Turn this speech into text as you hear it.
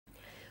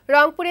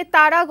রংপুরে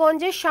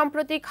তারাগঞ্জে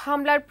সাম্প্রতিক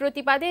হামলার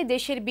প্রতিবাদে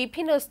দেশের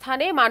বিভিন্ন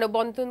স্থানে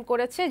মানববন্ধন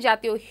করেছে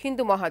জাতীয়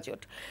হিন্দু মহাজোট।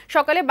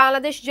 সকালে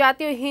বাংলাদেশ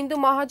জাতীয় হিন্দু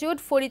মহাজোট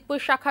ফরিদপুর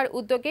শাখার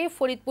উদ্যোগে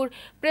ফরিদপুর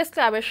প্রেস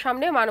ক্লাবের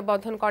সামনে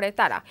মানববন্ধন করে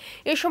তারা।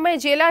 এ সময়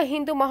জেলা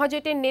হিন্দু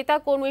মহাজোটের নেতা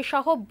কর্মী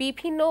সহ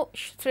বিভিন্ন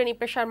শ্রেণী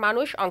পেশার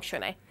মানুষ অংশ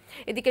নেয়।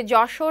 এদিকে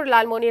যশোর,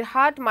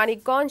 লালমনিরহাট,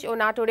 মানিকগঞ্জ ও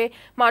নাটোরে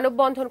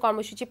মানববন্ধন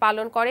কর্মসূচি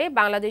পালন করে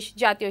বাংলাদেশ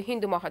জাতীয়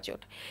হিন্দু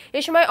মহাজোট।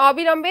 এ সময়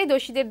অবিলম্বে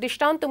দোষীদের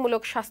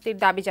দৃষ্টান্তমূলক শাস্তির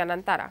দাবি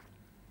জানান তারা।